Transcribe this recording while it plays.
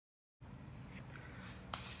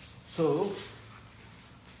So,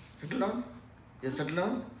 settle down. You settle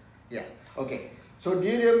down? Yeah. Okay. So, do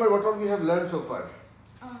you remember what all we have learned so far?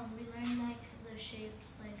 We learned like the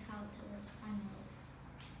shapes, like how to like find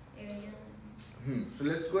the area. So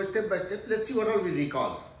let's go step by step. Let's see what all we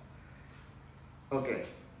recall. Okay.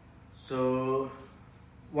 So,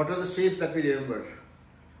 what are the shapes that we remember?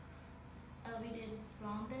 We did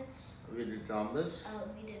rhombus. We did rhombus.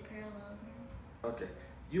 We did parallelogram. Okay.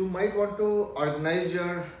 You might want to organize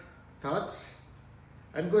your thoughts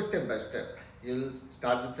and go step by step. You'll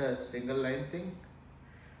start with a single line thing.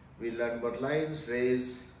 We learned about lines,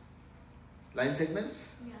 rays, line segments.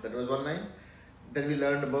 Yeah. That was one line. Then we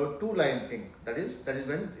learned about two line thing. That is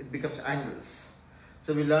when it becomes angles.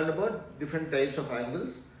 So we learned about different types of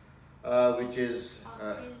angles, which is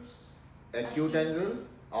acute angle,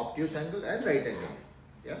 obtuse angle, and right angle.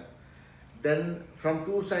 Yeah. Then from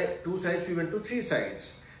two sides we went to three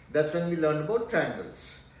sides. That's when we learned about triangles.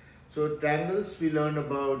 So triangles we learned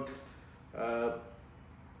about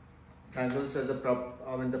triangles as the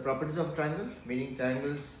properties of triangle, meaning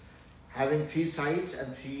triangles having three sides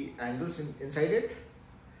and three angles inside it.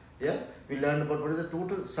 Yeah, we learned about what is the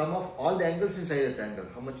total sum of all the angles inside a triangle.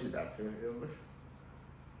 How much is that? Remember?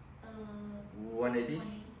 180.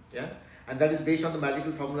 Yeah, and that is based on the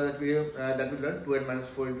magical formula that we learned, 2n minus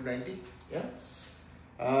 4 into 90.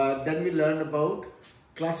 Yeah. Then we learned about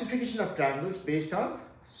classification of triangles based on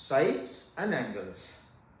sides and angles.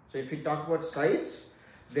 So if we talk about sides,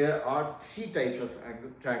 there are three types of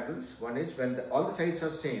triangles. One is when all the sides are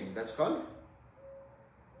same, that's called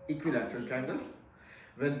equilateral triangle.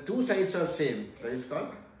 When two sides are same, that is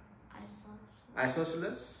called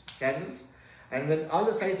isosceles triangles. And when all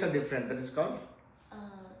the sides are different, that is called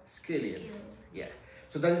scalene. Yeah.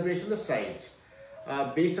 So that is based on the sides.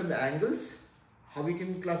 Based on the angles, how we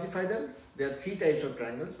can classify them? There are three types of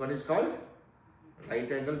triangles. One is called right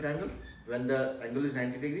angle triangle, when the angle is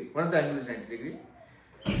 90 degree. One of the angles is 90 degree.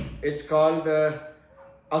 It's called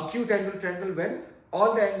acute angle triangle when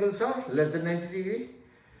all the angles are less than 90 degree.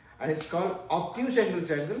 And it's called obtuse angle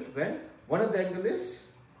triangle when one of the angle is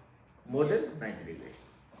more than 90 degree.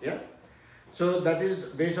 Yeah. So that is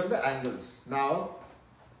based on the angles. Now,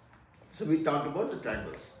 so we talked about the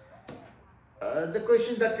triangles. The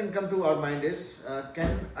question that can come to our mind is,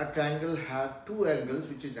 can a triangle have two angles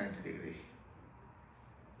which is 90 degree?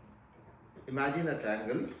 Imagine a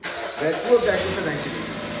triangle where two of the angles are 90 degree.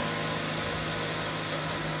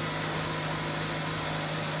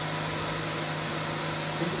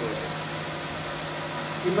 Think about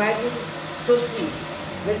it. Imagine, so see,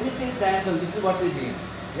 when we say triangle, this is what we mean.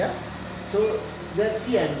 Yeah? So there are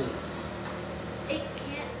three angles. It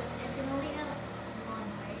can only have one,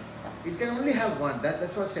 right? It can only have one.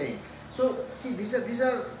 That's what I'm saying. So see, these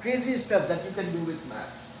are crazy stuff that you can do with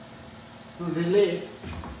maths to relate.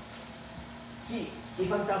 See,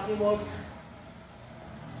 if I'm talking about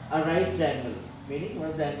a right triangle, meaning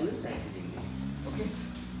one of the angle is 90 degree. Okay.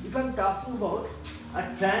 If I'm talking about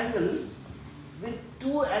a triangle with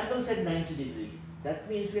two angles at 90 degree, that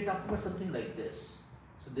means we're talking about something like this.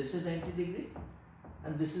 So this is 90 degree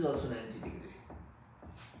and this is also 90 degree.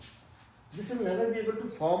 This will never be able to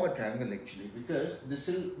form a triangle actually, because this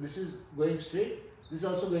is going straight, this is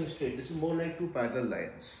also going straight. This is more like two parallel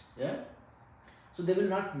lines. Yeah. So they will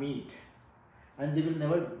not meet and they will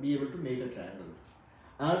never be able to make a triangle.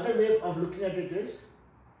 Another way of looking at it is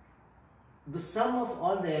the sum of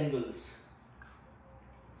all the angles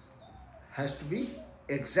has to be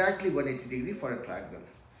exactly 180 degree for a triangle.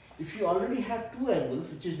 If you already have two angles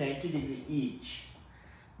which is 90 degree each,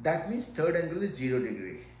 that means third angle is 0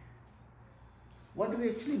 degree. What do we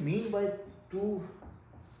actually mean by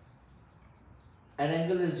an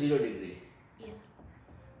angle is 0 degree? Yeah.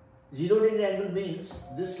 0 degree angle means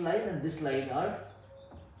this line and this line are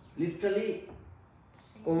literally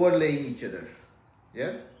overlaying each other.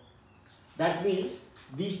 Yeah. That means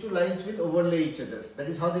these two lines will overlay each other. That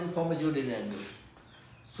is how they will form a 0 degree angle.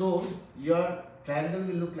 So your triangle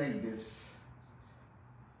will look like this.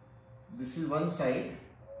 This is one side,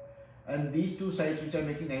 and these two sides which are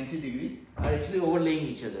making 90 degree are actually overlaying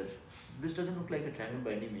each other. This doesn't look like a triangle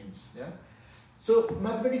by any means. Yeah. So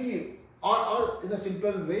mathematically, or in a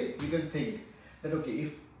simpler way, we can think that okay,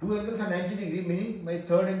 if two angles are 90 degree, meaning my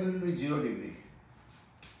third angle will be 0 degree.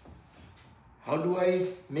 How do I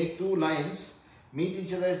make two lines meet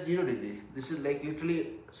each other as 0 degree? This is like literally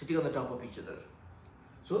sitting on the top of each other.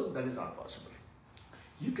 So that is not possible.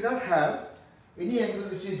 You cannot have any angle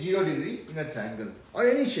which is 0 degree in a triangle or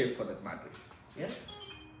any shape for that matter. Yeah.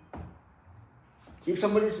 If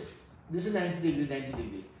somebody is, this is 90 degree, 90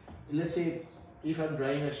 degree. Let's say if I'm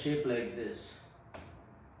drawing a shape like this,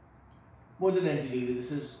 more than 90 degree,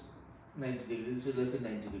 this is 90 degree, this is less than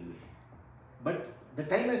 90 degree. But the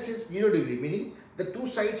time axis is 0 degree, meaning the two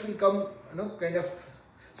sides will come, kind of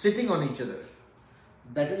sitting on each other.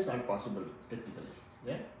 That is not possible technically.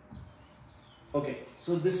 Yeah. Okay.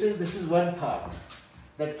 So this is one thought,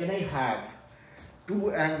 that can I have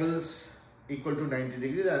two angles equal to 90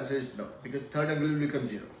 degree? The answer is no, because third angle will become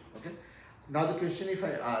 0. Okay. Now the question, if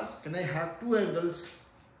I ask, can I have two angles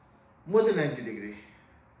more than 90 degree?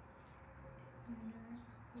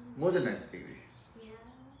 More than 90 degree? Yeah.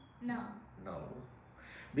 No. No.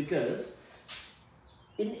 Because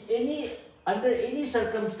under any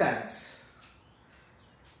circumstance,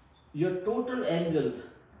 your total angle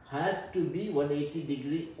has to be 180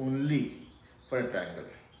 degree only for a triangle.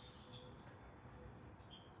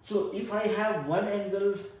 So if I have one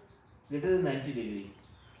angle greater than 90 degree,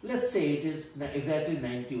 let's say it is exactly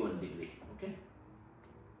 91 degree, okay?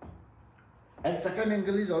 And second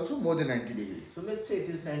angle is also more than 90 degrees. So let's say it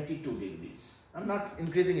is 92 degrees. I'm not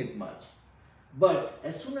increasing it much. But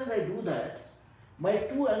as soon as I do that, my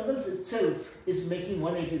two angles itself is making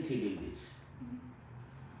 183 degrees.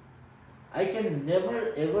 I can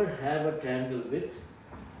never ever have a triangle with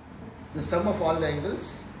the sum of all the angles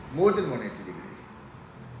more than 180 degree.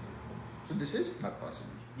 So this is not possible.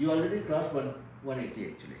 You already crossed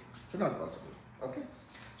 180 actually. So not possible. Okay.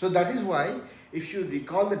 So that is why, if you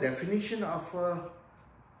recall the definition of a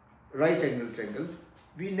right angle triangle,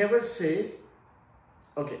 we never say,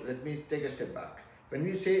 okay, let me take a step back. When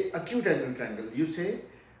we say acute angle triangle, you say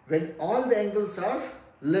when all the angles are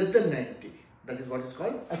less than 90. That is what is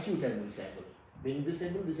called acute angle triangle. Meaning this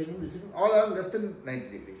angle, this angle, this angle, all are less than 90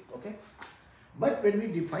 degree. Okay. But when we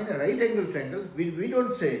define a right angle triangle, we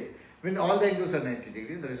don't say when all the angles are 90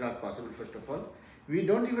 degree. That is not possible, first of all. We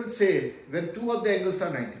don't even say when two of the angles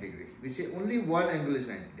are 90 degree. We say only one angle is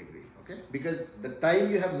 90 degree. Okay. Because the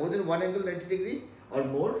time you have more than one angle 90 degree or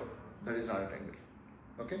more, that is not a triangle.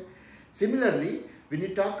 Okay. Similarly, when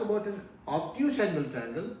you talk about an obtuse angle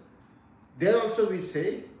triangle, there also we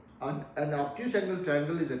say an obtuse angle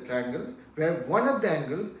triangle is a triangle where one of the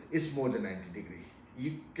angle is more than 90 degree.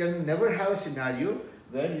 You can never have a scenario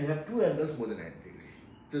where you have two angles more than 90 degree.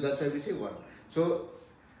 So that's why we say one. So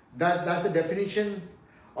that's the definition,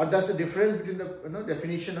 or that's the difference between the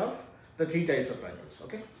definition of the three types of angles.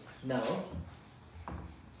 Okay. Now,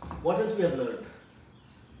 what else we have learned?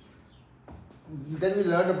 Then we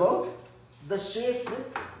learned about the shape with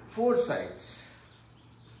four sides.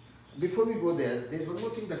 Before we go there, there is one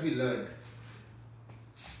more thing that we learned.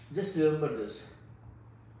 Just remember this.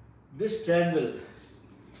 This triangle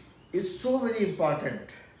is so very important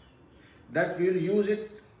that we will use it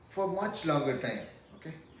for much longer time.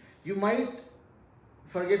 Okay. You might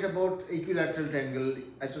forget about equilateral triangle,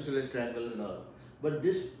 isosceles triangle and all, but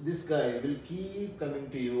this guy will keep coming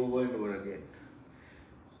to you over and over again.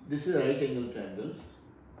 This is a right angle triangle,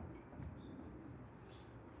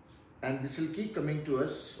 and this will keep coming to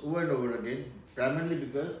us over and over again, primarily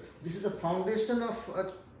because this is the foundation of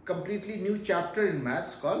a completely new chapter in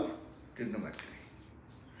maths called trigonometry.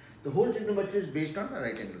 The whole trigonometry is based on a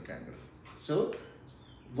right angle triangle. So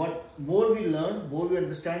what more we learn, more we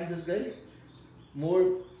understand this guy,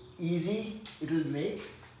 more easy it will make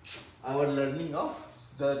our learning of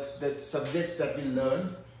the subjects that we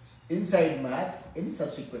learn inside math in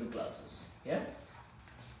subsequent classes. Yeah.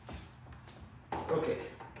 Okay.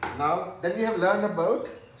 Now, then we have learned about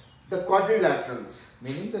the quadrilaterals,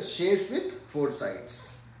 meaning the shapes with four sides.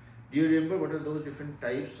 Do you remember what are those different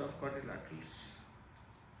types of quadrilaterals?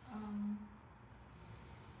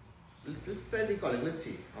 Let's try recalling. Let's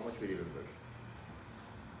see how much we remember.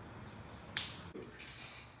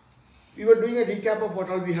 We were doing a recap of what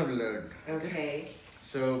all we have learned. Okay.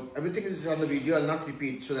 So everything is on the video. I'll not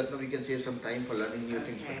repeat, so that we can save some time for learning new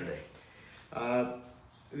things for today.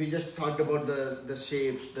 We just talked about the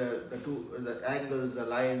shapes, the angles, the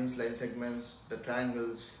lines, line segments, the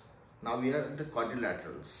triangles. Now we are at the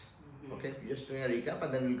quadrilaterals. Okay, we're just doing a recap,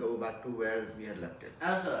 and then we'll go back to where we had left it.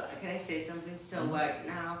 Also, can I say something? So right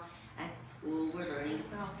now at school we're learning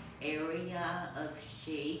about area of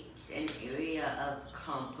shapes and area of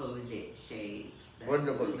composite shapes.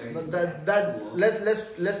 Wonderful. No,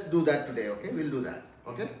 let's do that today. Okay, we'll do that.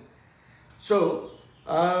 Okay. So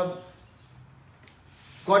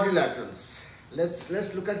quadrilaterals.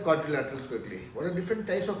 Let's look at quadrilaterals quickly. What are different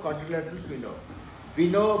types of quadrilaterals we know? We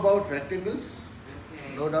know about rectangles,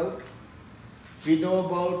 no doubt. We know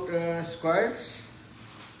about squares.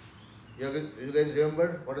 You guys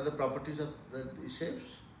remember what are the properties of these shapes?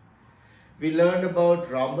 We learned about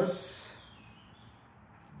rhombus.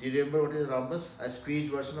 Do you remember what is a rhombus? A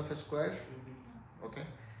squeezed version of a square. Okay.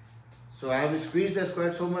 So I have squeezed the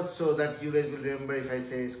square so much so that you guys will remember if I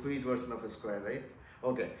say squeezed version of a square, right?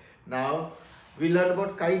 Okay. Now we learned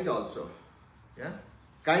about kite also. Yeah.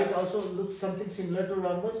 Kite also looks something similar to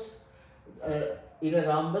rhombus. In a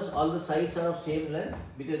rhombus, all the sides are of same length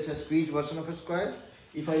because it's a squeezed version of a square.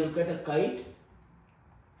 If I look at a kite,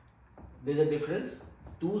 there's a difference.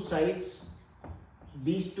 Two sides,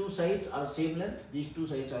 these two sides are same length. These two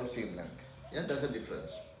sides are same length. Yeah, that's the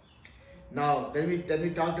difference. Now, then we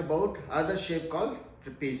talked about other shape called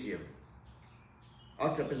trapezium or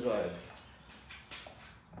trapezoid.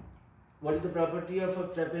 What is the property of a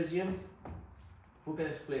trapezium? Who can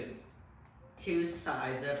explain? Two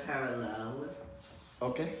sides are parallel.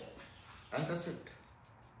 Okay, and that's it.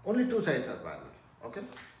 Only two sides are parallel. Okay,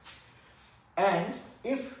 and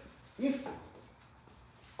if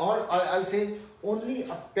or I'll say only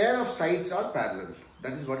a pair of sides are parallel.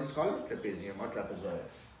 That is what is called trapezium or trapezoid.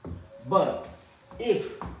 But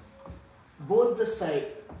if both the side,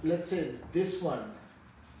 let's say this one,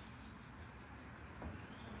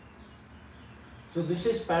 so this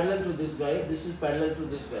is parallel to this guy, this is parallel to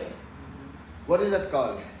this guy. What is that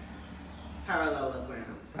called?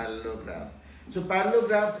 Parallelogram. Parallelogram. So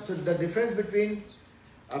parallelogram, so the difference between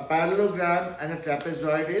a parallelogram and a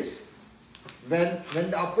trapezoid is when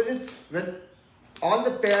all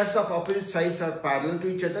the pairs of opposite sides are parallel to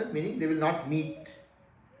each other, meaning they will not meet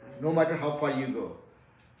no matter how far you go.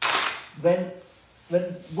 When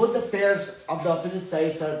both the pairs of the opposite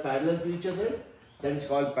sides are parallel to each other, that is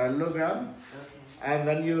called parallelogram. Okay. And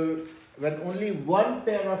when only one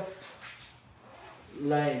pair of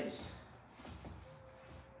lines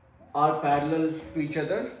are parallel to each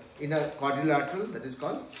other in a quadrilateral, that is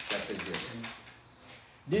called trapezium.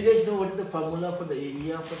 Do you guys know what is the formula for the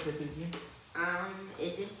area of a trapezium?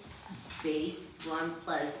 Is it base 1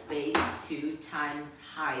 plus base 2 times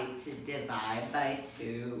height divided by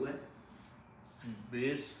 2?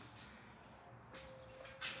 Base.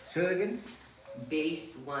 Say it again.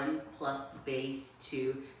 Base 1 plus base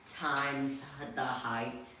 2 times the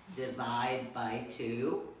height divided by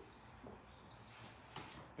 2.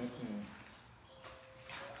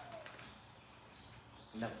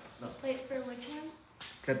 No. Wait, for which one?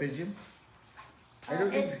 Trapezium? I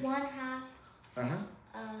don't think. It's 1/2 Uh-huh.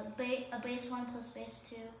 a base 1 plus base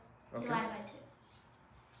 2 Okay. divided by 2.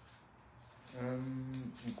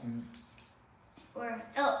 Or,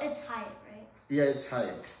 oh, it's height, right? Yeah, it's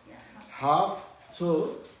height. Yeah. not- Half. So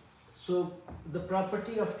the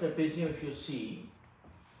property of trapezium, if you see,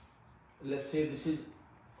 let's say this is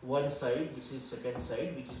one side, this is second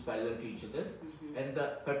side, which is parallel to each other, and the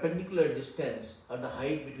perpendicular distance or the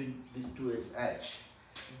height between these two is h.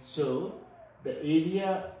 So the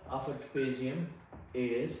area of a trapezium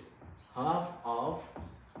is half of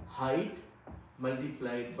height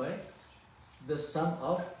multiplied by the sum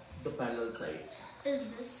of the parallel sides. Is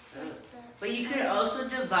this like the... But you could also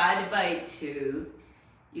divide by 2.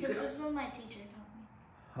 You This could is what my teacher taught me.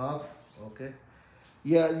 Half, okay.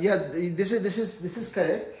 Yeah. This is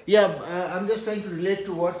correct. Yeah, I'm just trying to relate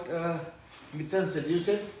to what Mitran said. You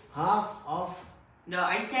said half of. No,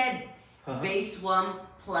 I said base 1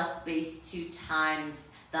 plus base 2 times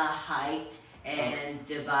the height and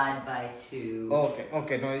divide by 2.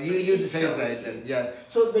 Okay. No, you said it right then. Yeah.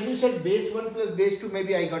 So when you said base 1 plus base 2,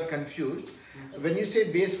 maybe I got confused. When you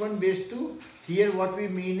say base 1, base 2, here what we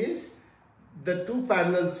mean is the two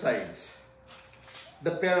parallel sides.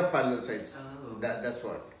 The pair of parallel sides. Oh. That's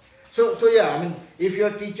what. So yeah, I mean, if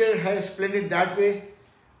your teacher has explained it that way,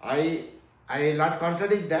 I will not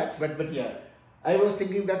contradict that. But yeah, I was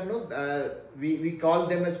thinking that no, we call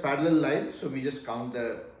them as parallel lines. So we just count the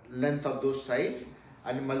length of those sides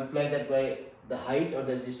and multiply that by the height or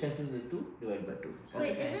the distance between the two divided by 2.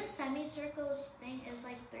 Wait, is this semicircle thing is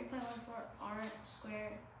like 3.14 r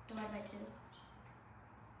squared divided by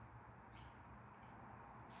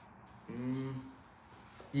 2?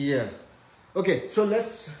 Yeah. Okay, so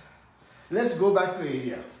let's go back to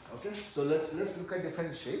area. Okay, so let's look at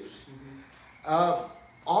different shapes.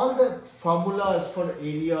 All the formulas for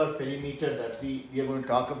area or perimeter that we are going to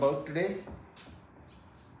talk about today,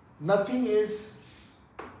 nothing is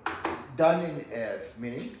done in air.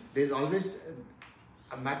 Meaning, there's always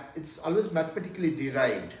it's always mathematically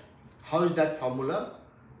derived. How is that formula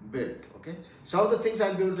built? Okay, some of the things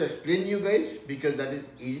I'll be able to explain you guys because that is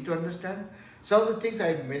easy to understand. Some of the things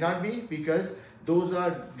I may not be because those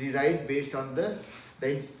are derived based on the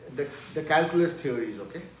calculus theories.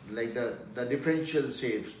 Okay, like the differential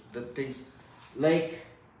shapes, the things like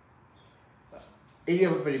area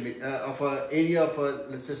of a perimeter area of a,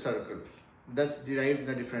 let's say, circle, that's derived in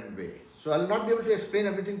a different way. So I'll not be able to explain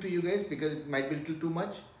everything to you guys because it might be a little too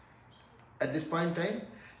much at this point in time.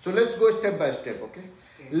 So let's go step by step, okay?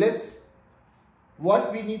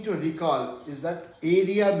 What we need to recall is that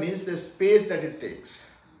area means the space that it takes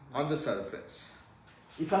on the surface.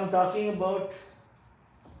 If I'm talking about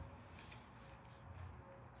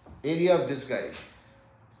area of this guy,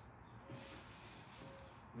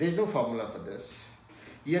 there's no formula for this.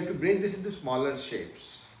 You have to break this into smaller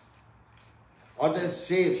shapes, or the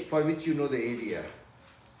shapes for which you know the area.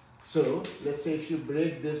 So let's say if you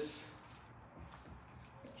break this,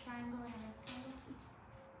 A triangle and a rectangle.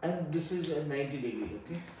 and this is a 90 degree,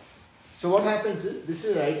 okay? So what happens is, this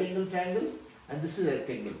is a right angle triangle and this is a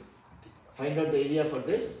rectangle. Find out the area for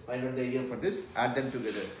this, find out the area for this, add them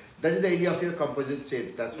together. That is the area of your composite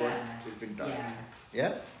shape. That's what we've been taught.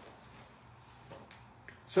 Yeah.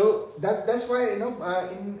 So that's why, you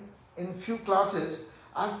know, in few classes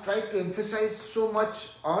I've tried to emphasize so much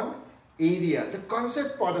on area, the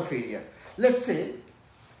concept part of area. Let's say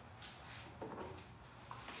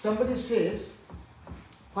somebody says,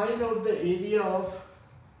 find out the area of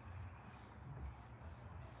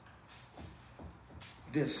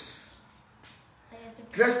this.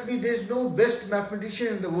 Trust me, there is no best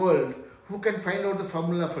mathematician in the world who can find out the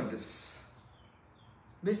formula for this.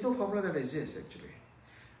 There is no formula that exists actually.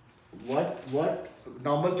 What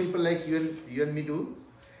normal people like you and me do,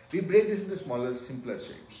 we break this into smaller, simpler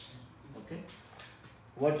shapes. Okay.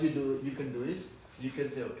 What you can do is, you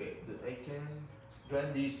can say, okay, I can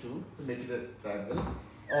join these two to make it a triangle,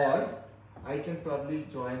 or I can probably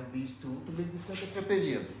join these two to make this like a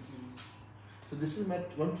trapezium. So this is my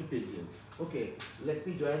one trapezium. Okay, let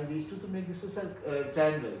me join these two to make this a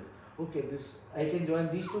triangle. Okay, I can join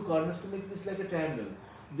these two corners to make this like a triangle.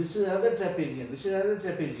 This is another trapezium. This is another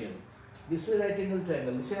trapezium. This is a right angle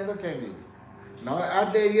triangle. This is another triangle. Now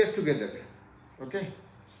add the areas together. Okay.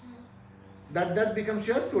 That becomes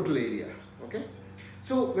your total area. Okay.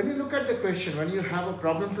 So when you look at the question, when you have a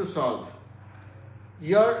problem to solve,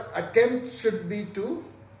 your attempt should be to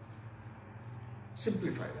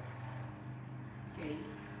simplify that. Okay.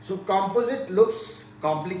 So composite looks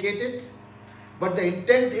complicated, but the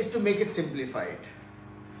intent is to make it simplified.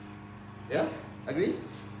 Yeah, agree?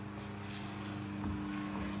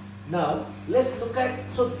 Now let's look at,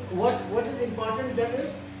 so what is important then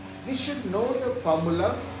is, we should know the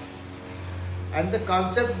formula and the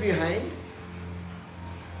concept behind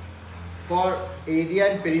for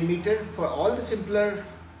area and perimeter for all the simpler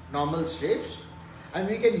normal shapes, and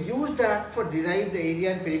we can use that for derive the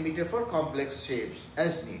area and perimeter for complex shapes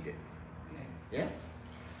as needed. Yeah.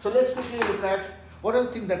 So let's quickly look at what are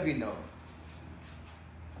the things that we know.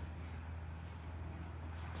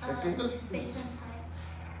 Rectangle? Base times height.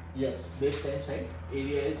 Yes, base times height.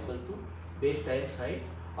 Area is equal to base times height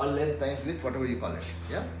or length times width, whatever you call it.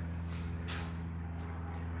 Yeah.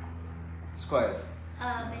 Square.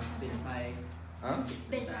 Base times height. Huh?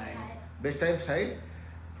 Base times height. Base times height.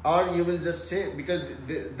 Or you will just say, because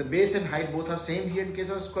the base and height both are same here in case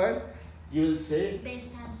of square, you will say base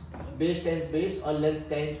times base. Base times base, or length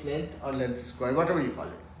times length, or length square, whatever you call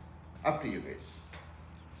it. Up to you guys.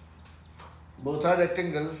 Both are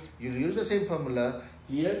rectangle, you use the same formula.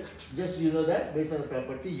 Here, just you know that based on the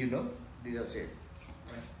property, you know these are same.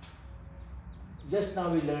 Just now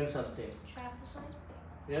we learned something. Trapezoid.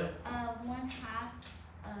 Yeah.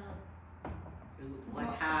 1/2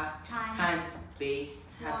 times times base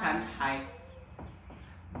times height.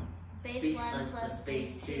 Base 1 plus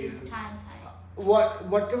base 2 times height.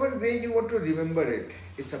 Whatever way you want to remember it,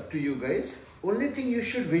 it's up to you guys. Only thing you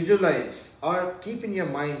should visualize or keep in your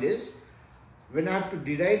mind is, when I have to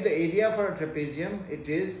derive the area for a trapezium, it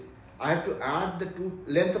is, I have to add the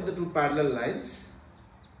length of the two parallel lines,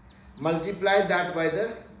 multiply that by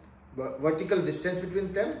the vertical distance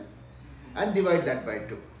between them, and divide that by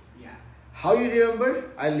 2. Yeah. How you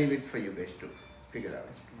remember, I'll leave it for you guys to figure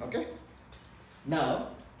out. Okay? Now,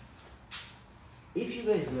 if you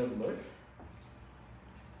guys remember,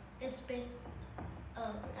 It's based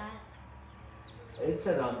that. it's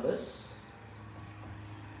a rhombus.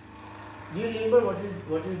 Do you remember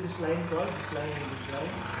what is this line called? This line and this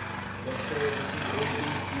line. Let's say this is A, B,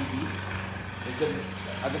 C, D. Is the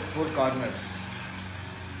other 4 corners.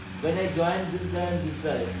 When I join this guy and this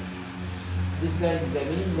guy, this guy and this guy,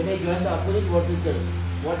 meaning when I join the opposite vertices,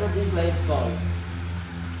 what are these lines called?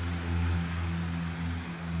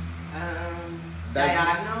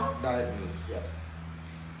 Diagonal. Diagonals, yeah.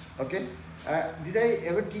 Okay. Did I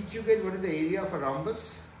ever teach you guys what is the area of a rhombus?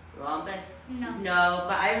 Rhombus? No. No,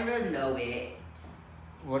 but I don't know it.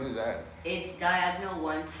 What is that? It's diagonal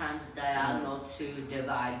 1 times diagonal 2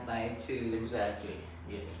 divided by 2. Exactly.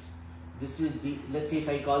 Yes. This is D. Let's see if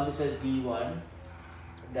I call this as D1,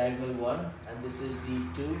 diagonal 1, and this is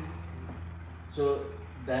D2. So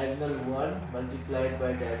diagonal 1 multiplied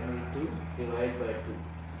by diagonal 2 divided by 2.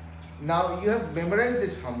 Now you have memorized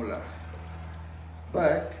this formula,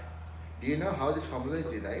 but do you know how this formula is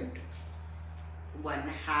derived?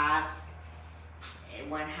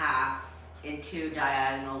 1/2 into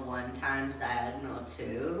diagonal 1 times diagonal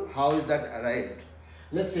 2. How is that arrived?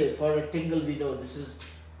 Let's say for a rectangle we know this is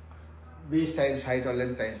base times height or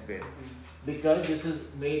length times base, because this is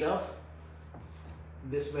made of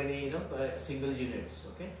this many single units.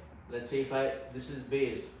 Okay, let's say if this is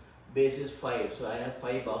base is 5, so I have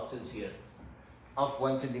 5 boxes here of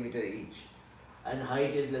 1 centimeter each, and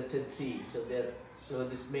height is, let's say, 3, so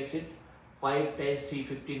this makes it 5 times 3,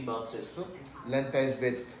 15 boxes. So length times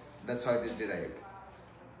width, that's how it is derived.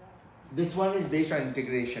 This one is based on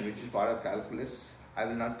integration, which is part of calculus. I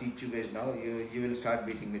will not teach you guys now. You will start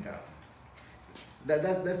beating me down.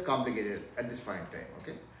 That's complicated at this point in time.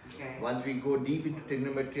 Okay. Once we go deep into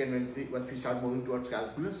trigonometry and once we start moving towards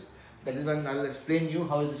calculus, that is when I'll explain you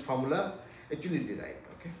how this formula actually derived.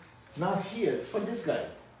 Okay. Now here for this guy,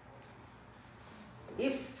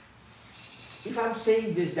 if I'm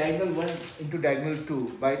saying this diagonal 1 into diagonal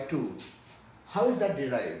 2 by 2, how is that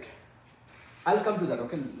derived? I'll come to that.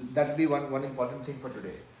 Okay, that will be one important thing for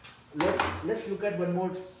today. Let's look at one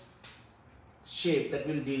more shape that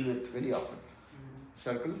we'll deal with very often.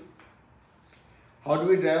 Circle. How do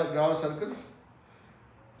we draw a circle?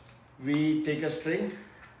 We take a string.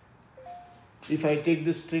 If I take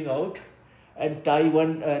this string out and tie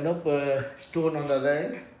one stone on the other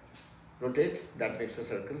end, rotate, that makes a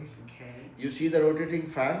circle. Okay. You see the rotating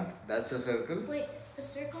fan, that's a circle. Wait, a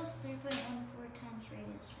circle is 3.14 times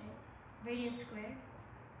radius, right? Radius squared?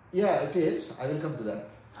 Yeah, it is. I will come to that.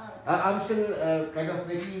 I'm still kind of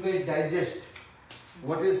making you guys digest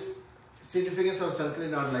what is significance of circle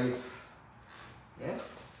in our life. Yeah,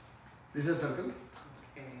 this is a circle.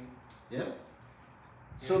 Okay. Yeah.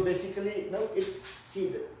 So basically, now the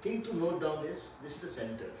thing to note down is this is the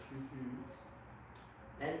center,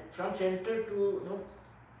 and from center to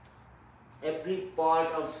every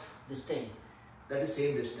part of this thing, that is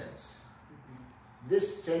same distance.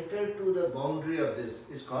 This center to the boundary of this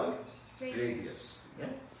is called radius.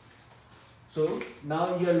 Yeah. So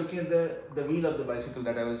now you are looking at the wheel of the bicycle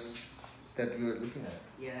that you were looking at.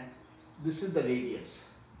 Yeah. This is the radius.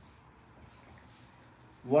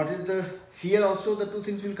 What is here also the two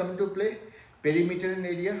things will come into play, perimeter and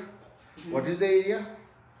area. What is the area?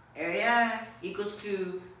 Area equals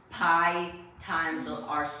to pi times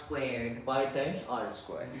r squared. Pi times r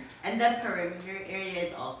squared. And the perimeter area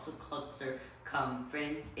is also called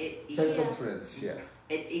circumference. Circumference, yeah.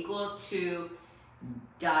 It's equal to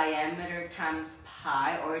diameter times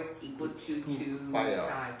pi, or it's equal to 2 pi r.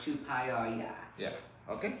 times 2 pi r, yeah. Yeah,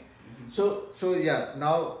 okay. So yeah,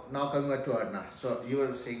 now coming back to Arna. So you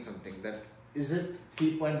were saying something, that is it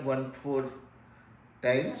 3.14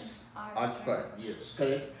 times r squared? Yes,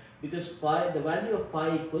 correct. Because the value of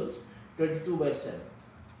pi equals 22 by 7.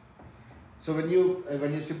 So when you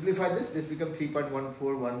simplify this becomes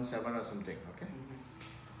 3.1417 or something. Okay.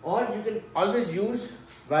 Or you can always use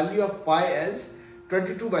value of pi as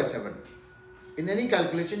 22 by 7. In any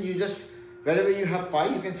calculation, you just, wherever you have pi,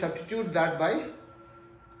 you can substitute that by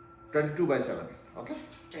 22 by 7. Okay?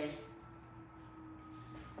 Okay.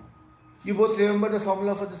 You both remember the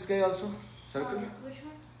formula for this guy also? Circle? Which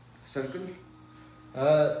one? Circle.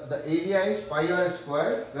 The area is pi r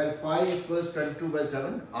squared, where pi equals 22 by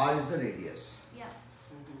 7. R is the radius. Yeah.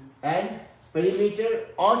 And perimeter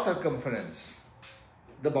or circumference,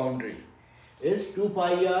 the boundary, is 2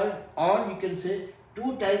 pi r, or you can say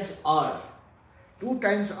 2 times r. 2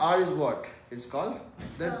 times r is what? It's called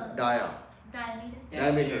the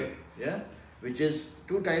diameter. Yeah, which is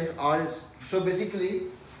 2 times r is. So basically,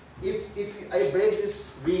 if I break this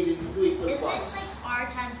wheel into 2 equal parts. Isn't it like r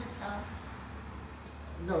times itself?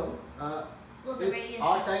 No. Well, the it's radius.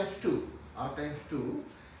 r times 2. R times 2.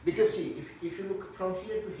 Because see, if you look from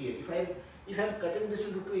here to here, if I'm cutting this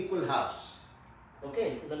into 2 equal halves,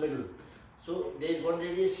 okay, in the middle. So there is one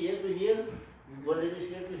radius here to here, one radius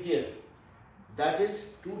here to here. That is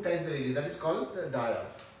 2 times the radius. That is called the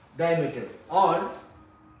diameter. Or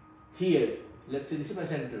here, let's say this is my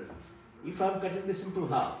center. If I'm cutting this into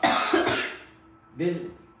half,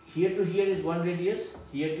 then here to here is one radius,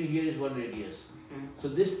 here to here is one radius. So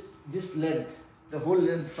this length, the whole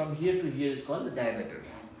length from here to here is called the diameter.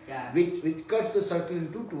 Yeah. Which cuts the circle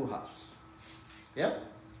into 2 halves. Yeah?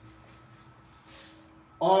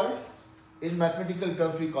 Or in mathematical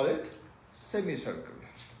terms we call it semicircle.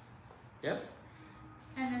 Yeah?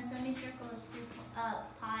 And then semicircle is 3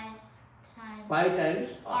 pi times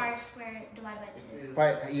r squared divided by 2.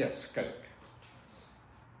 Pi, yes, correct.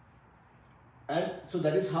 And so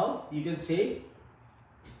that is how you can say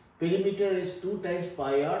perimeter is 2 times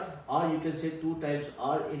pi r, or you can say 2 times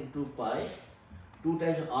r into pi. 2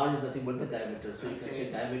 times r is nothing but the diameter. So you can say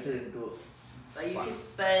diameter into But you can,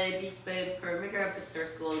 but the perimeter of the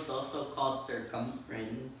circle is also called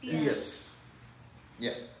circumference. Yes.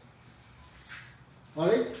 Yeah.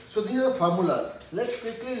 Alright, so these are the formulas. Let's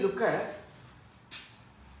quickly look at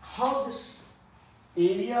how this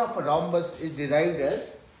area of a rhombus is derived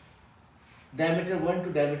as diameter 1 to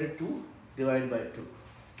diameter 2 divided by 2.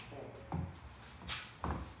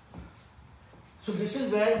 So this is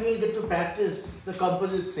where we will get to practice the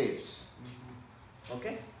composite shapes.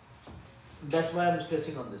 Okay? That's why I am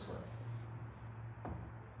stressing on this one.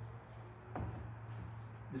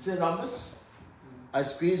 This is a rhombus. I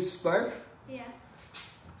squeeze square. Yeah.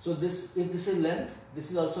 So this, if this is length, this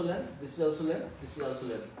is also length, this is also length, this is also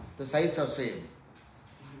length. The sides are same.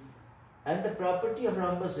 And the property of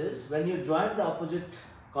rhombus is when you join the opposite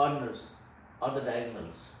corners or the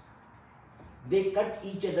diagonals, they cut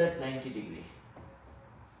each other at 90 degrees.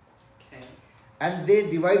 Okay. And they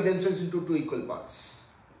divide themselves into 2 equal parts.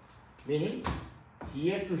 Meaning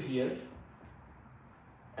here to here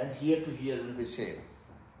and here to here will be same.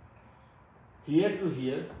 Here to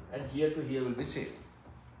here and here to here will be same.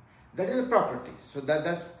 That is a property. So that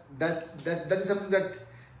is something that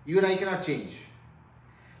you and I cannot change.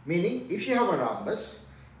 Meaning, if you have a rhombus,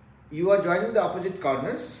 you are joining the opposite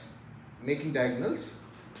corners, making diagonals.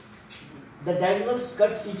 The diagonals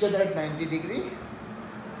cut each other at 90 degrees.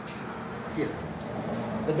 Here.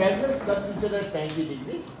 The diagonals cut each other at 90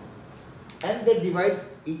 degrees and they divide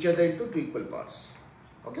each other into 2 equal parts.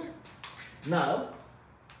 Okay? Now,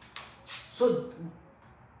 so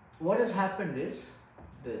what has happened is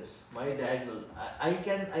this, my diagonal. I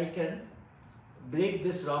can break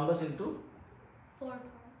this rhombus into 4 parts.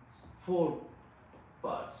 4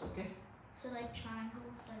 parts. Okay? So like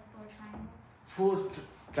triangles, like 4 triangles. 4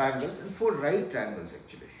 triangles and 4 right triangles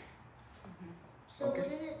actually. So Okay.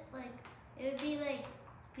 wouldn't it like, it would be like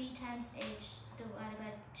b times h divided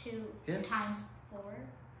by 2 Yeah. times 4?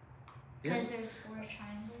 Yeah. Because there's 4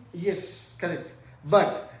 triangles. Yes, correct.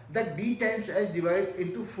 But that b times h divided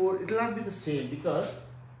into 4, it will not be the same, because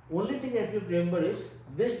only thing that you remember is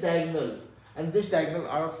this diagonal and this diagonal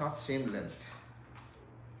are of not same length.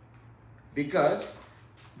 Because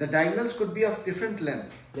the diagonals could be of different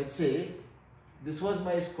length. Let's say this was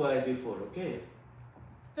my square before, okay?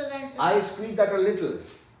 So then I squeeze that a little.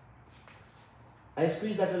 I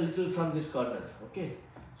squeeze that a little from this corner, okay?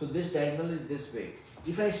 So this diagonal is this way.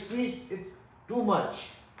 If I squeeze it too much,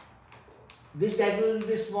 this diagonal will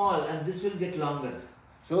be small and this will get longer.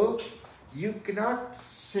 So you cannot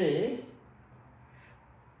say,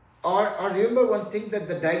 or remember one thing, that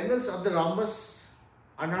the diagonals of the rhombus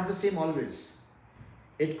are not the same always.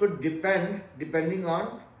 It could depend, depending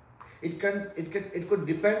on, it could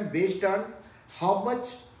depend based on how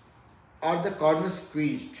much are the corners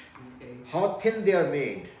squeezed, Okay. how thin they are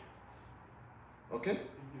made. Okay?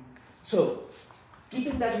 So,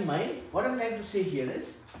 keeping that in mind, what I'm trying to say here is,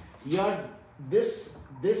 this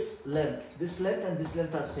length and this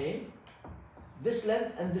length are same, this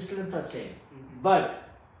length and this length are same, but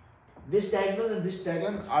this diagonal and this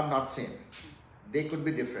diagonal are not same. They could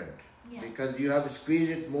be different, because you have to squeeze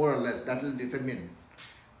it more or less. That will determine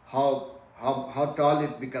how tall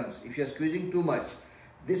it becomes. If you are squeezing too much,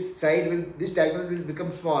 this diagonal will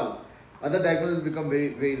become small, other diagonal will become very,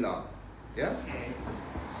 very long. Yeah. Okay.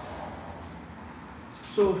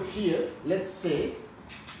 So here, let's say,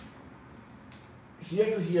 here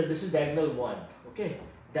to here, this is diagonal 1. Okay,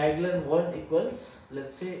 diagonal 1 equals,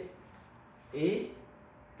 let's say, A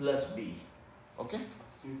plus B. Okay,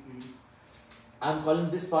 I'm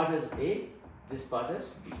calling this part as A, this part as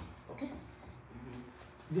B. Okay,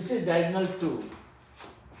 this is diagonal 2.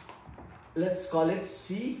 Let's call it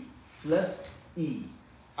C plus E.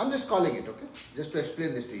 I'm just calling it, okay, just to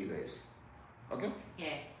explain this to you guys. Okay.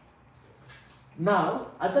 Okay. Now,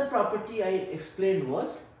 other property I explained was,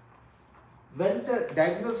 when the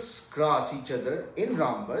diagonals cross each other in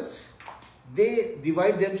rhombus, they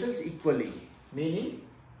divide themselves equally. Meaning,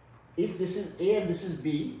 if this is A and this is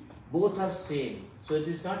B, both are same. So it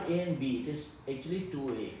is not A and B, it is actually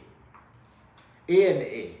 2A. A and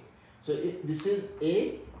A. So this is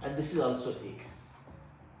A and this is also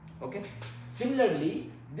A. Okay. Similarly,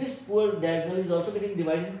 this poor diagonal is also getting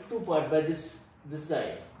divided into 2 parts by this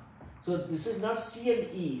guy. So this is not C and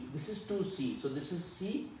E, this is 2C. So this is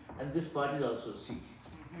C and this part is also C.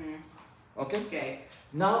 Okay? Okay.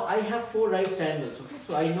 Now I have 4 right triangles. Okay?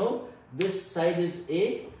 So I know this side is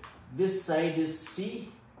A, this side is C,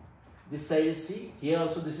 this side is C, here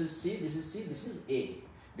also this is C, this is C, this is A.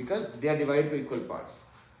 because they are divided to equal parts.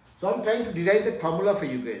 So I'm trying to derive the formula for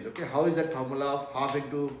you guys. Okay, how is that formula of half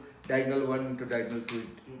into diagonal 1 into diagonal 2 is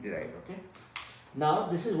derived? Okay. Now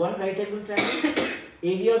this is one right angle triangle.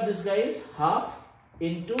 Area of this guy is half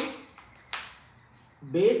into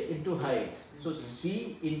base into height. So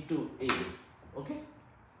C into A. Okay.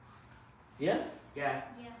 Yeah. Yeah.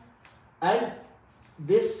 Yeah. And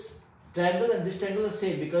this triangle and this triangle are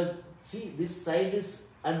same because see this side is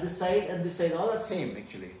and this side all are same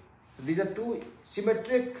actually. So these are two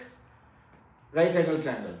symmetric right angle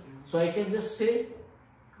triangle. So I can just say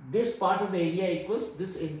this part of the area equals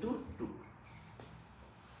this into 2.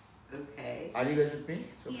 Okay. Are you guys with me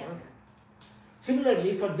so Yeah. far?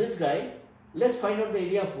 Similarly for this guy, let's find out the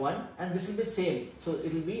area of 1 and this will be same. So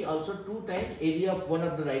it will be also 2 times area of one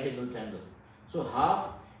of the right angle triangle. So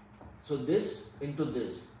half, so this into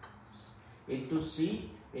C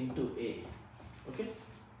into A. Okay.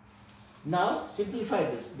 Now simplify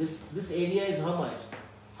this. This area is how much?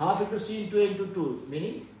 Half into C into A into 2,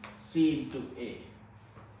 meaning C into A.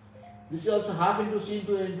 This is also half into C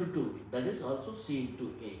into A into 2, that is also C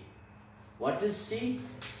into A. What is C?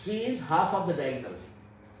 C is half of the diagonal.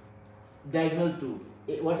 Diagonal 2.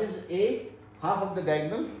 What is A? Half of the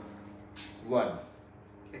diagonal 1.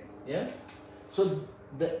 Yeah. So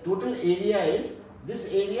the total area is this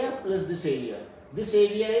area plus this area. This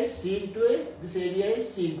area is C into A. This area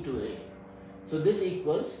is C into A. So this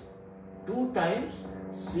equals 2 times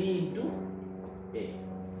C into A.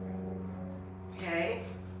 Okay.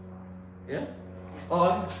 Yeah.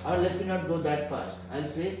 Or let me not go that fast. I'll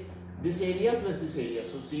say this area plus this area.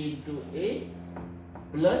 So C into A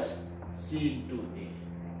plus C into A.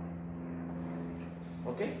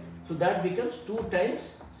 Okay. So that becomes 2 times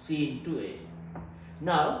C into A.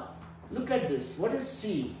 Now look at this. What is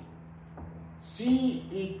C? C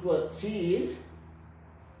is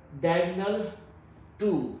diagonal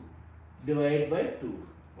 2 divided by 2.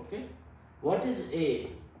 Okay. What is A?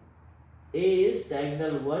 A is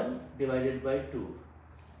diagonal 1 divided by 2.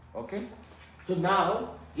 Okay. So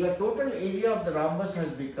now your total area of the rhombus has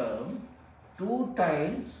become 2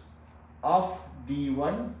 times of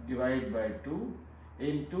D1 divided by 2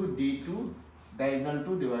 into D2 diagonal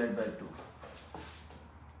 2 divided by 2.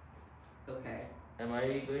 Okay. Am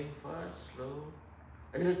I going fast, slow?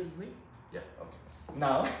 Are you with me? Yeah, okay.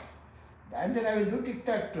 Now, and then I will do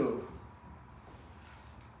tic-tac-toe.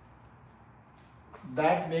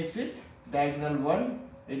 That makes it diagonal 1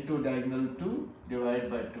 into diagonal 2 divided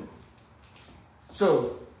by 2.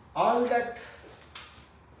 So, all that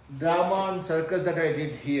drama and circus that I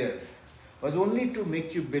did here was only to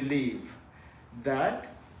make you believe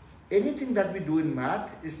that anything that we do in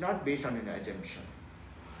math is not based on an assumption.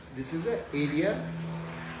 This is the area,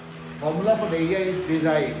 formula for the area is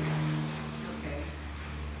derived. Okay.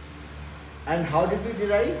 And how did we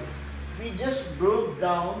derive? We just broke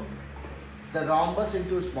down the rhombus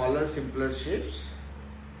into smaller, simpler shapes,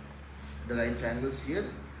 the right triangles here.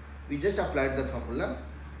 We just applied the formula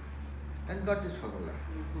and got this formula.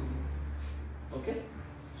 Okay.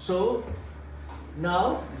 So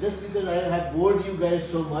now, just because I have bored you guys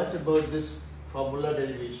so much about this formula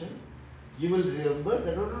derivation, you will remember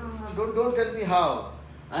that don't tell me how.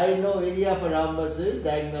 I know area of a rhombus is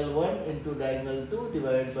diagonal 1 into diagonal 2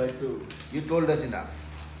 divided by 2. You told us enough.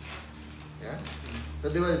 Yeah. So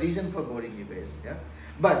there was a reason for boring you guys. Yeah.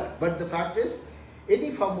 But the fact is, any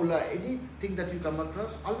formula, anything that you come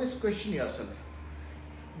across, always question yourself.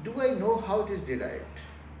 Do I know how it is derived?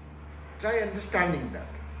 Try understanding that.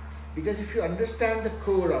 Because if you understand the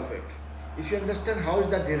core of it, if you understand how is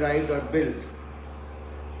that derived or built,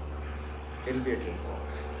 it will be a cakewalk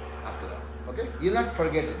after that. Okay? You'll not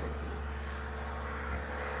forget it.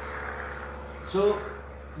 So,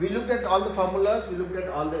 we looked at all the formulas, we looked at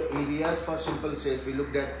all the areas for simple shapes. We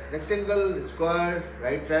looked at rectangle, square,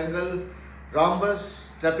 right triangle, rhombus,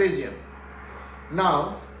 trapezium.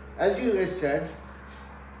 Now, as you guys said,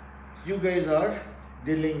 you guys are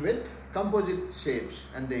dealing with composite shapes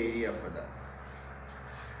and the area for that.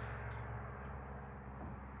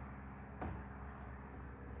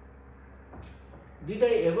 Did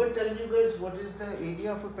I ever tell you guys what is the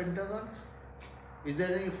area of a pentagon? Is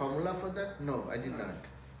there any formula for that? No, I did not.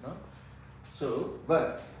 No. So,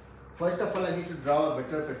 but first of all, I need to draw a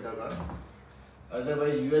better pentagon.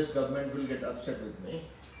 Otherwise, US government will get upset with me.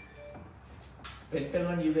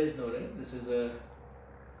 Pentagon, you guys know, right? This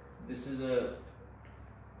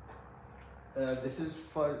is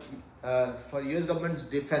for US government's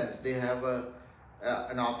defense. They have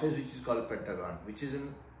an office which is called Pentagon, which is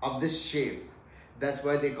of this shape. That's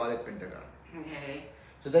why they call it Pentagon. Okay.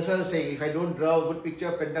 So that's why I was saying, if I don't draw a good picture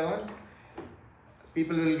of Pentagon,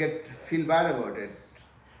 people will feel bad about it.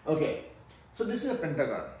 Okay, so this is a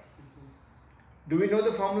pentagon. Do we know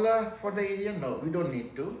the formula for the area? No, we don't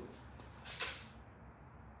need to.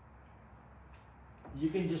 You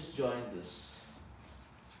can just join this.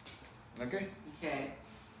 Okay? Okay.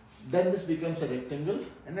 Then this becomes a rectangle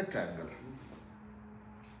and a triangle.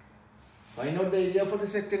 Find out the area for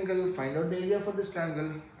this rectangle, find out the area for this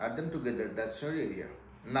triangle, add them together, that's your area.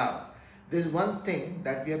 Now, there is one thing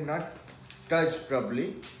that we have not touched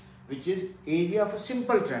probably, which is area of a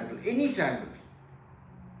simple triangle, any triangle.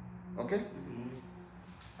 Okay?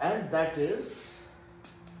 And that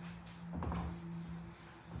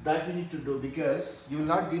we need to do, because you will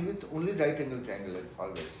not deal with only right angle triangle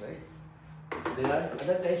always, right? There are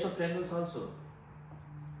other types of triangles also.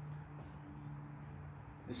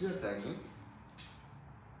 This is a triangle.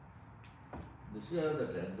 This is another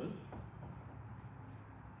triangle.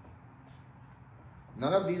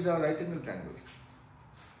 None of these are right angle triangles.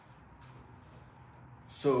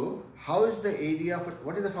 So, how is the area for,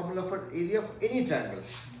 what is the formula for area of any triangle?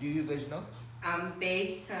 Do you guys know?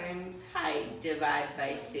 Base times height divided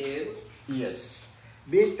by 2. Yes.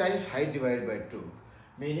 Base times height divided by 2.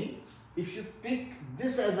 Meaning, if you pick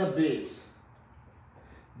this as a base,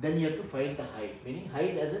 then you have to find the height. Meaning,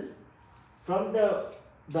 height as in, from the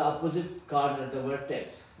opposite corner, the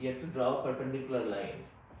vertex, you have to draw a perpendicular line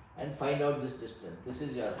and find out this distance. This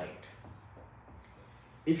is your height.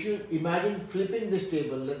 If you imagine flipping this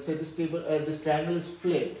table, let's say this triangle is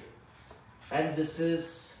flipped and this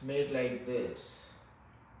is made like this.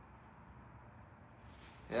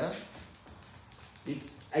 Yeah?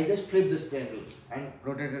 I just flipped this triangle and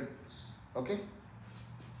rotated this. Okay?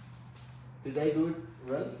 Did I do it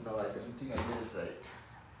well? No, I don't think I did it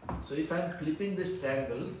right. So if I am flipping this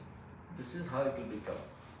triangle, this is how it will become.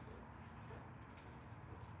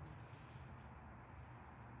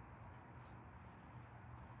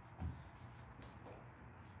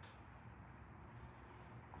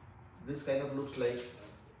 This kind of looks like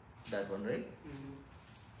that one, right?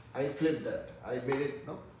 I flipped that. I made it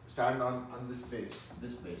stand on this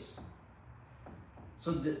base.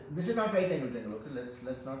 So this is not right angle triangle. Okay,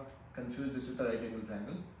 let's not confuse this with a right angle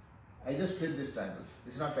triangle. I just flipped this triangle.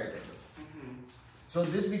 This is not right angle. So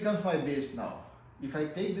this becomes my base now. If I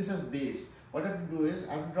take this as base, what I have to do is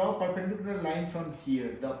I have to draw a perpendicular line from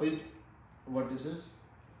here, the opposite vertices,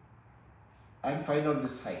 and find out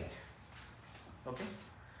this height. Okay.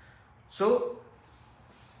 So,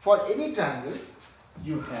 for any triangle,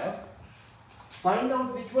 you have find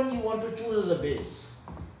out which one you want to choose as a base.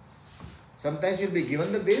 Sometimes you'll be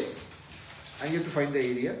given the base and you have to find the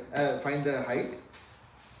area, find the height.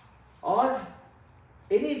 Or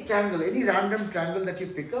any triangle, any random triangle that you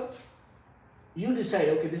pick up, you decide,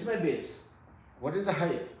 okay, this is my base. What is the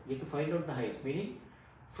height? You have to find out the height. Meaning,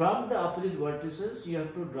 from the opposite vertices, you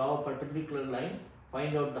have to draw a perpendicular line,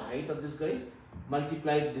 find out the height of this guy,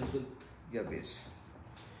 multiply this with your base.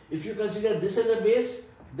 If you consider this as a base,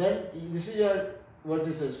 then this is your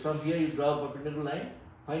vertices. From here you draw a perpendicular line,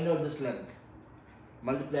 find out this length,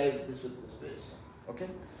 multiply this with this base. Okay.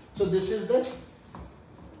 So this is the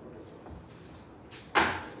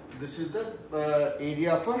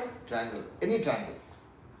area of a triangle, any triangle.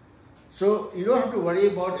 So you don't have to worry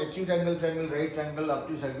about acute angle triangle, right triangle,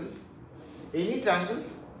 obtuse angle. Any triangle,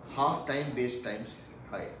 half time base times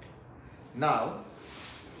height. Now,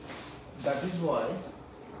 that is why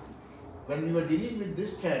when we were dealing with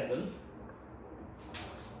this triangle,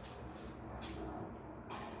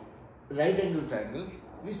 right angle triangle,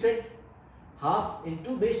 we said half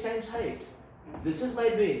into base times height. This is my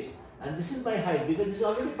base and this is my height because this is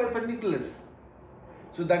already perpendicular.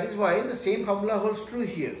 So that is why the same formula holds true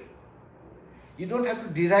here. You don't have to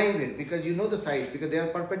derive it because you know the sides, because they are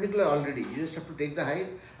perpendicular already. You just have to take the height,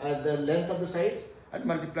 the length of the sides and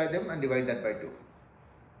multiply them and divide that by 2.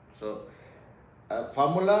 So,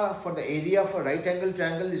 formula for the area of a right angle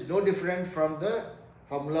triangle is no different from the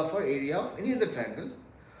formula for area of any other triangle.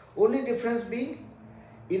 Only difference being,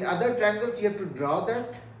 in other triangles you have to draw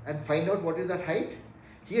that and find out what is that height.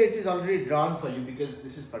 Here it is already drawn for you because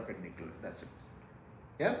this is perpendicular. That's it.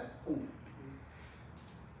 Yeah?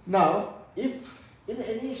 Now, if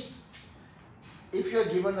you are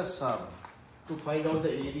given a sum to find out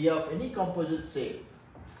the area of any composite shape,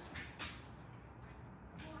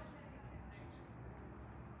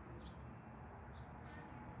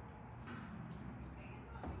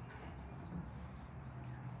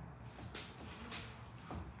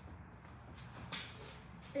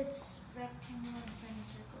 it's rectangle and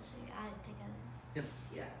semicircle, so you add it together. Yep.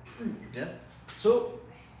 Yeah. So,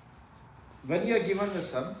 when you are given the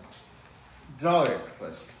sum, draw it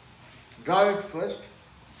first.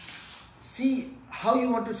 See how you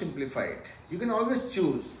want to simplify it. You can always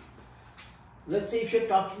choose. Let's say if you're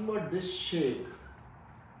talking about this shape,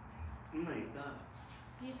 Oh my god.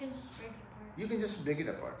 You can just break it apart. you can just break it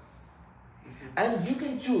apart. Mhm. And you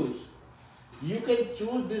can choose. You can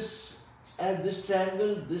choose this as this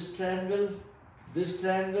triangle, this triangle, this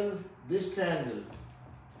triangle, this triangle.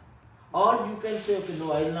 Or you can say, okay,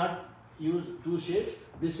 no, I will not use two shapes.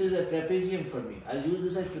 This is a trapezium for me. I'll use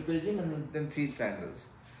this as trapezium and then three triangles.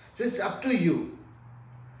 So it's up to you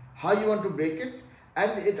how you want to break it.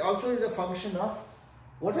 And it also is a function of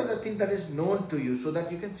what are the things that is known to you so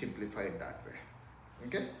that you can simplify it that way.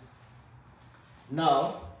 Okay?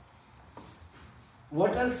 Now,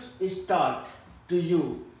 what else is taught to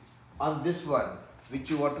you on this one which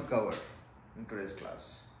you want to cover in today's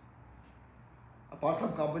class? Apart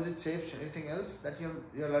from composite shapes, anything else that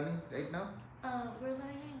you're learning right now? We're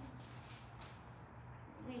learning.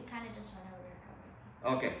 We kind of just went over it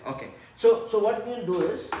already. Okay. So what we'll do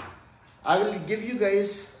is, I will give you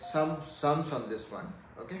guys some sums on this one.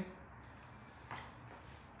 Okay.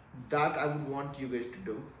 That I would want you guys to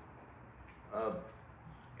do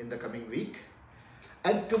in the coming week.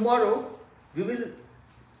 And tomorrow we will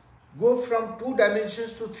go from 2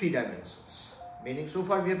 dimensions to 3 dimensions. Meaning, so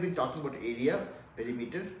far we have been talking about area,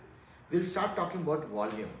 perimeter. We'll start talking about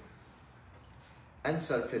volume and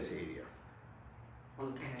surface area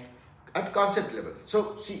Okay. at concept level.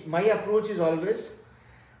 So see, my approach is always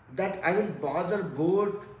that I will bother,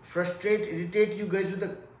 bore, frustrate, irritate you guys with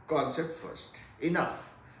the concept first.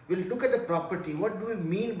 Enough. We'll look at the property. What do we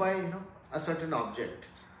mean by a certain object?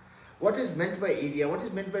 What is meant by area? What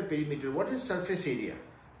is meant by perimeter? What is surface area?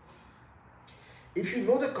 If you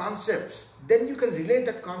know the concepts, then you can relate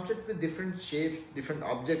that concept with different shapes, different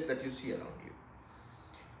objects that you see around you.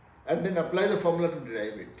 And then apply the formula to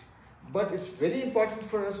derive it. But it's very important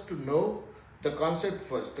for us to know the concept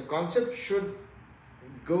first. The concept should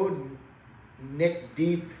go neck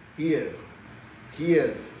deep here,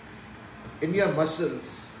 in your muscles,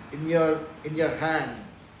 in your hand,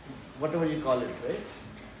 whatever you call it, right?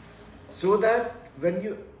 So that when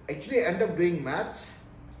you actually end up doing maths,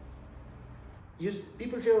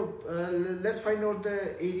 people say, let's find out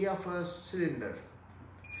the area of a cylinder.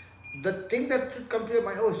 The thing that should come to your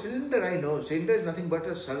mind, oh, cylinder, I know. Cylinder is nothing but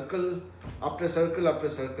a circle after circle after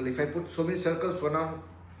circle. If I put so many circles one on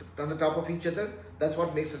the top of each other, that's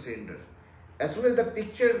what makes a cylinder. As soon as the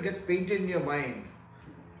picture gets painted in your mind,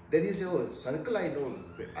 then you say, oh, circle, I know.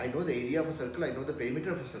 I know the area of a circle. I know the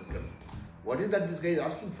perimeter of a circle. What is that this guy is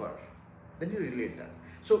asking for? Then you relate that.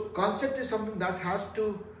 So concept is something that has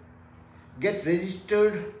to get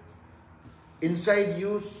registered inside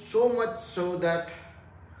you so much so that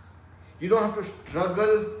you don't have to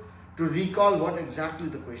struggle to recall what exactly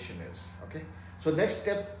the question is. Okay. So next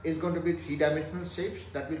step is going to be 3-dimensional shapes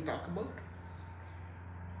that we'll talk about.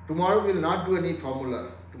 Tomorrow we'll not do any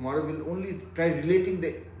formula. Tomorrow we'll only try relating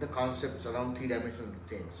the concepts around 3-dimensional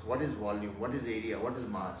things. What is volume? What is area? What is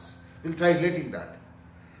mass? We'll try relating that.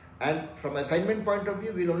 And from assignment point of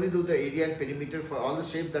view, we'll only do the area and perimeter for all the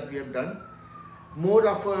shapes that we have done. More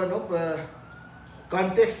of a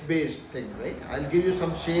context-based thing, right? I'll give you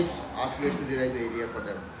some shapes, ask you to derive the area for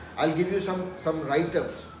them. I'll give you some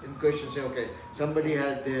write-ups in questions. Say, okay, somebody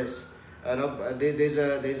has this. There's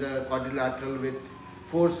a quadrilateral with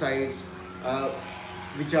 4 sides,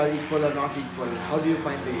 which are equal or not equal. How do you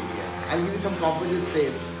find the area? I'll give you some composite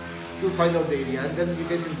shapes to find out the area, and then you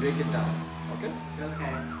guys can break it down. Okay?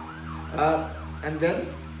 Okay. And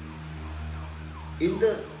then in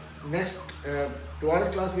the next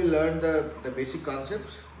tomorrow's class we'll learn the basic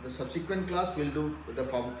concepts. The subsequent class we'll do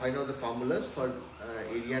find out the formulas for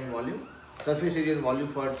area and volume, surface area and volume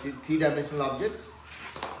for 3-dimensional objects,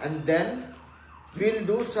 and then we'll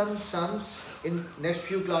do some sums in next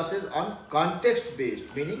few classes on context based,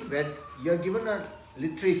 meaning when you're given a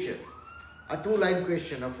literature, a 2-line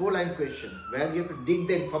question, a 4-line question, where you have to dig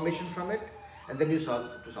the information from it and then you solve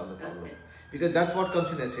the problem. Okay. Because that's what comes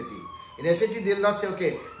in SAT. In SAT, they'll not say,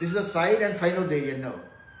 okay, this is the side and find out the area. No.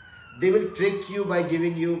 They will trick you by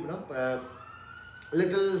giving you,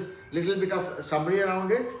 little bit of summary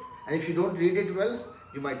around it. And if you don't read it well,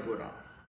 you might go wrong.